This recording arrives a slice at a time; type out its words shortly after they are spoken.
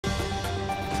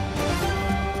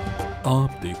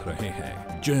आप देख रहे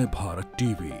हैं जय भारत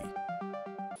टीवी।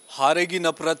 हारेगी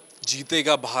नफरत,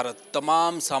 जीतेगा भारत।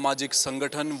 तमाम सामाजिक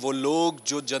संगठन, वो लोग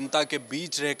जो जनता के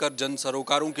बीच रहकर जन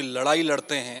सरोकारों की लड़ाई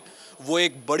लड़ते हैं, वो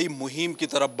एक बड़ी मुहिम की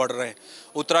तरफ बढ़ रहे हैं।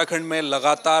 उत्तराखंड में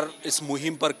लगातार इस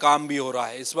मुहिम पर काम भी हो रहा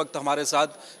है। इस वक्त हमारे साथ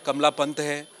कमला पंत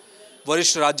है,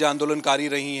 वरिष्ठ राज्य आंदोलनकारी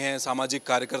रही हैं, सामाजिक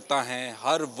कार्यकर्ता हैं।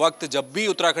 हर वक्त जब भी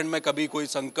उत्तराखंड में कभी कोई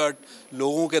संकट,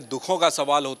 लोगों के दुखों का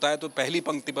सवाल होता है तो पहली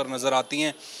पंक्ति पर नज़र आती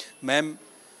हैं। मैम,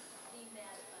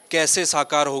 कैसे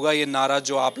साकार होगा ये नारा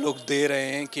जो आप लोग दे रहे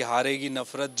हैं कि हारेगी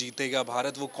नफरत, जीतेगा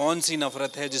भारत? वो कौन सी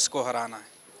नफरत है जिसको हराना है?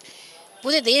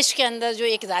 पूरे देश के अंदर जो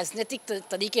एक राजनीतिक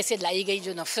तरीके से लाई गई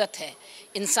जो नफरत है,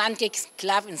 इंसान के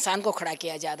खिलाफ इंसान को खड़ा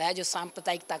किया जा रहा है, जो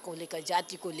सांप्रदायिकता को लेकर,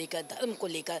 जाति को लेकर, धर्म को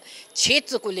लेकर,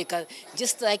 क्षेत्र को लेकर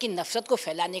जिस तरह की नफरत को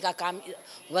फैलाने का काम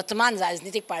वर्तमान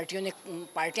राजनीतिक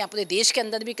पार्टियां पूरे देश के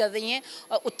अंदर भी कर रही हैं,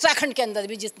 और उत्तराखंड के अंदर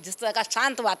भी जिस तरह का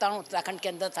शांत वातावरण उत्तराखंड के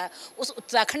अंदर था, उस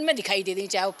उत्तराखंड में दिखाई दे रही।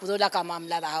 चाहे वो पुरोला का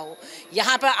मामला रहा हो,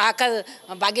 यहाँ पर आकर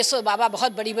बागेश्वर बाबा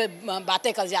बहुत बड़ी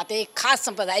बातें कर जाते हैं, एक खास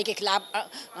संप्रदाय के खिलाफ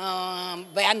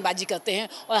बयानबाजी करते हैं,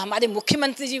 और हमारे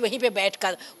मुख्यमंत्री जी वहीं पे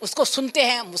बैठकर उसको सुनते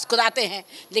हैं, मुस्कुराते हैं,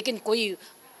 लेकिन कोई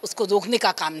उसको रोकने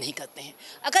का काम नहीं करते हैं।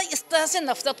 अगर इस तरह से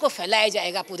नफरत को फैलाया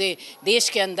जाएगा पूरे देश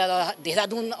के अंदर, और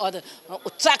देहरादून और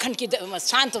उत्तराखंड की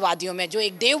शांतवादियों में जो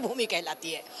एक देवभूमि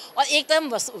कहलाती है, और एक तरफ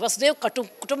हम वसुदेव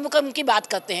कुटुंबकम की बात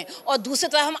करते हैं, और दूसरी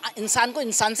तरफ हम इंसान को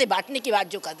इंसान से बांटने की बात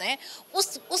जो कर रहे हैं,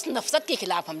 उस नफरत के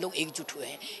खिलाफ हम लोग एकजुट हुए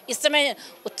हैं। इस समय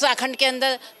उत्तराखंड के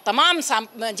अंदर तमाम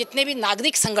जितने भी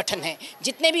नागरिक संगठन हैं,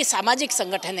 जितने भी सामाजिक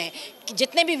संगठन हैं,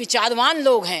 जितने भी विचारवान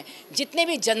लोग हैं, जितने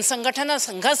भी जन संगठन और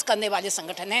संघर्ष करने वाले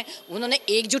संगठन हैं, उन्होंने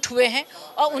एकजुट हुए हैं,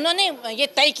 और उन्होंने ये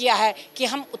तय किया है कि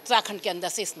हम उत्तराखंड के अंदर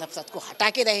से इस नफरत को हटा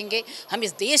के रहेंगे, हम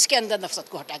इस देश के अंदर नफरत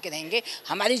को हटा के रहेंगे।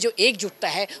 हमारी जो एकजुटता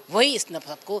है वही इस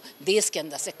नफरत को देश के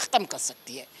अंदर से ख़त्म कर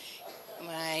सकती है।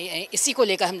 इसी को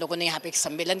लेकर हम लोगों ने यहाँ पे एक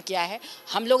सम्मेलन किया है।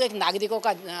 हम लोग एक नागरिकों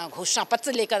का घोषणा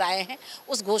पत्र लेकर आए हैं।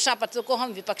 उस घोषणा पत्र को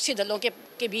हम विपक्षी दलों के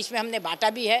बीच में हमने बांटा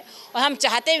भी है, और हम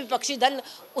चाहते हैं विपक्षी दल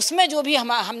उसमें जो भी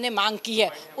हमने मांग की है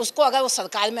उसको अगर वो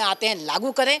सरकार में आते हैं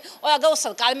लागू करें, और अगर वो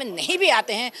सरकार में नहीं भी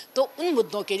आते हैं तो उन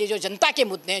मुद्दों के लिए जो जनता के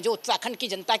मुद्दे हैं, जो उत्तराखंड की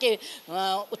जनता के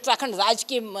उत्तराखंड राज्य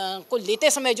के को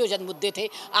लेते समय जो जन मुद्दे थे,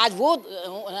 आज वो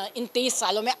इन 23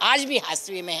 सालों में आज भी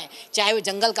हाशिए में हैं। चाहे वो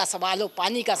जंगल का सवाल हो,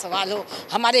 पानी का सवाल हो,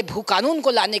 हमारे भू कानून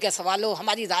को लाने का सवाल हो,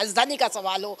 हमारी राजधानी का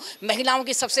सवाल हो, महिलाओं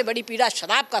की सबसे बड़ी पीड़ा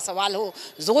शराब का सवाल हो,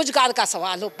 रोजगार का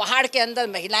सवाल हो, पहाड़ के अंदर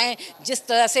महिलाएं जिस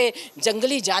तरह से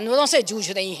जंगली जानवरों से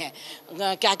जूझ रही हैं,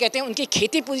 क्या कहते हैं, उनकी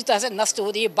खेती पूरी तरह से नष्ट हो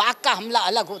रही है, बाघ का हमला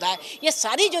अलग हो रहा है, ये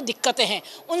सारी जो दिक्कतें हैं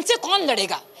उनसे कौन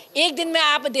लड़ेगा? एक दिन में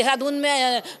आप देहरादून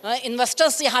में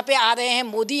इन्वेस्टर्स यहाँ पे आ रहे हैं,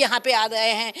 मोदी यहाँ पे आ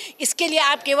रहे हैं, इसके लिए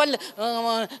आप केवल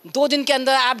 2 दिन के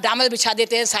अंदर आप डामर बिछा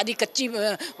देते हैं सारी कच्ची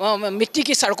मिट्टी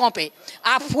की सड़कों पे,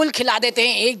 आप फूल खिला देते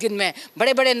हैं एक दिन में,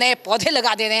 बड़े बड़े नए पौधे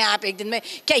लगा दे रहे हैं आप एक दिन में।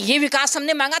 क्या ये विकास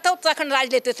हमने मांगा था उत्तराखंड राज्य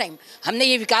लेते टाइम? हमने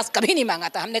ये विकास कभी नहीं मांगा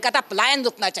था। हमने कहा था पलायन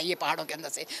रुकना चाहिए पहाड़ों के अंदर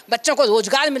से, बच्चों को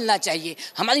रोजगार मिलना चाहिए,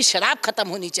 हमारी शराब खत्म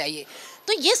होनी चाहिए।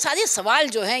 तो ये सारे सवाल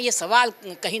जो हैं, ये सवाल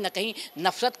कहीं ना कहीं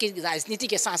नफरत की राजनीति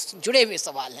के साथ जुड़े हुए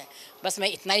सवाल हैं। बस मैं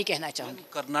इतना ही कहना चाहूँगी।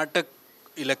 कर्नाटक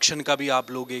इलेक्शन का भी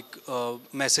आप लोग एक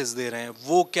मैसेज दे रहे हैं,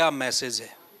 वो क्या मैसेज है?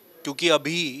 क्योंकि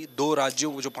अभी 2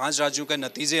 राज्यों, जो 5 राज्यों के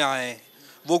नतीजे आए हैं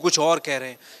वो कुछ और कह रहे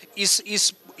हैं।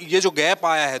 ये जो गैप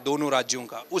आया है दोनों राज्यों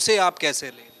का, उसे आप कैसे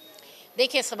लें?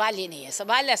 देखिए, सवाल ये नहीं है।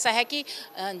 सवाल ऐसा है कि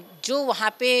जो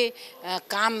वहाँ पे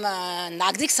काम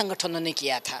नागरिक संगठनों ने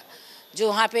किया था, जो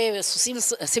वहाँ पे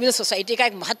सिविल सोसाइटी का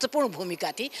एक महत्वपूर्ण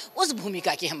भूमिका थी, उस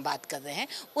भूमिका की हम बात कर रहे हैं।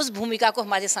 उस भूमिका को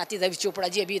हमारे साथी रवि चोपड़ा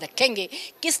जी अभी रखेंगे,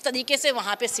 किस तरीके से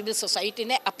वहाँ पे सिविल सोसाइटी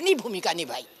ने अपनी भूमिका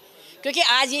निभाई। क्योंकि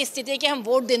आज ये स्थिति है कि हम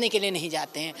वोट देने के लिए नहीं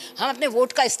जाते हैं, हम अपने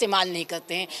वोट का इस्तेमाल नहीं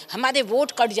करते हैं, हमारे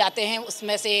वोट कट जाते हैं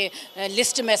उसमें से,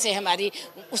 लिस्ट में से हमारी,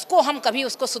 उसको हम कभी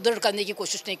उसको सुदृढ़ करने की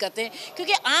कोशिश नहीं करते हैं।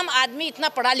 क्योंकि आम आदमी इतना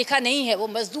पढ़ा लिखा नहीं है, वो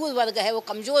मजदूर वर्ग है, वो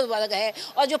कमज़ोर वर्ग है,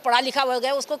 और जो पढ़ा लिखा वर्ग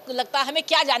है उसको लगता है हमें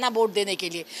क्या जाना वोट देने के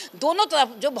लिए। दोनों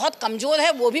तरफ, जो बहुत कमज़ोर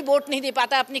है वो भी वोट नहीं दे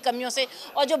पाता अपनी कमियों से,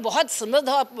 और जो बहुत समृद्ध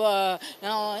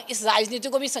और इस राजनीति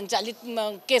को भी संचालित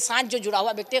के साथ जो जुड़ा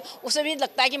हुआ व्यक्ति है, उसे भी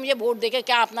लगता है कि मुझे वोट देकर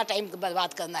क्या अपना टाइम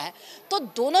बर्बाद करना है। तो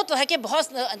दोनों तरह के बहुत,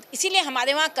 इसीलिए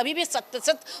हमारे वहाँ कभी भी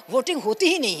 100% वोटिंग होती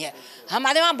ही नहीं है,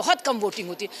 हमारे वहाँ बहुत कम वोटिंग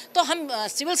होती है। तो हम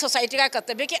सिविल सोसाइटी का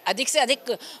कर्तव्य है कि अधिक से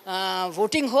अधिक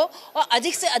वोटिंग हो, और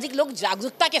अधिक से अधिक लोग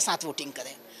जागरूकता के साथ वोटिंग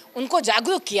करें, उनको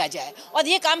जागरूक किया जाए, और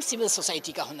ये काम सिविल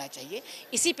सोसाइटी का होना चाहिए।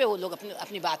 इसी पे वो लोग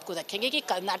अपनी बात को रखेंगे कि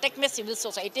कर्नाटक में सिविल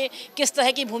सोसाइटी किस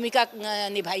तरह की भूमिका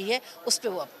निभाई है, उस पर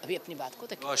वो अभी अपनी बात को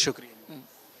रखेंगे। बहुत शुक्रिया।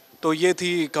 तो ये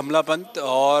थी कमला पंत,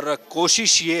 और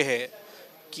कोशिश ये है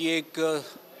कि एक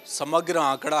समग्र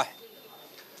आंकड़ा है,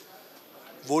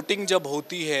 वोटिंग जब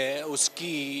होती है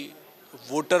उसकी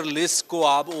वोटर लिस्ट को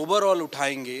आप ओवरऑल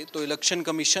उठाएंगे तो इलेक्शन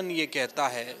कमीशन ये कहता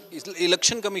है,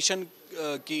 इलेक्शन कमीशन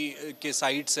के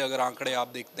साइट से अगर आंकड़े आप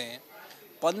देखते हैं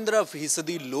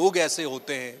 15% लोग ऐसे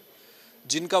होते हैं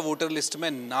जिनका वोटर लिस्ट में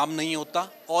नाम नहीं होता,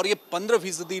 और ये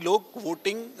 15% लोग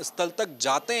वोटिंग स्थल तक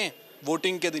जाते हैं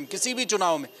वोटिंग के दिन किसी भी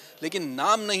चुनाव में, लेकिन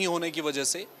नाम नहीं होने की वजह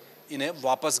से इन्हें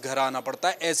वापस घर आना पड़ता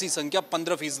है। ऐसी संख्या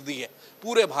 15% है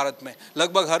पूरे भारत में,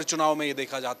 लगभग हर चुनाव में ये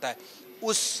देखा जाता है।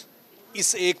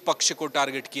 इस एक पक्ष को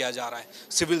टारगेट किया जा रहा है।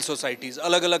 सिविल सोसाइटीज़,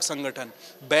 अलग अलग संगठन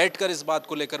बैठकर इस बात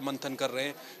को लेकर मंथन कर रहे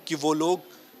हैं कि वो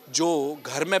लोग जो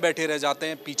घर में बैठे रह जाते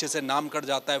हैं, पीछे से नाम कट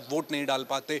जाता है, वोट नहीं डाल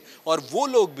पाते, और वो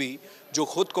लोग भी जो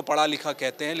खुद को पढ़ा लिखा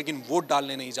कहते हैं लेकिन वोट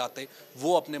डालने नहीं जाते,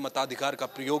 वो अपने मताधिकार का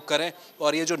प्रयोग करें।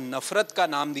 और ये जो नफरत का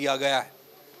नाम दिया गया है,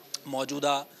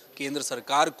 मौजूदा केंद्र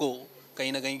सरकार को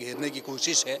कहीं ना कहीं घेरने की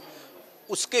कोशिश है,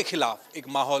 उसके खिलाफ एक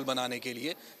माहौल बनाने के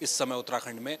लिए इस समय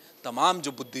उत्तराखंड में तमाम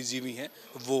जो बुद्धिजीवी हैं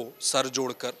वो सर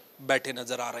जोड़कर बैठे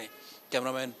नजर आ रहे हैं।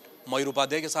 कैमरामैन मयूर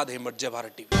उपाध्याय के साथ हेमंत, जय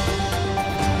भारत टीवी।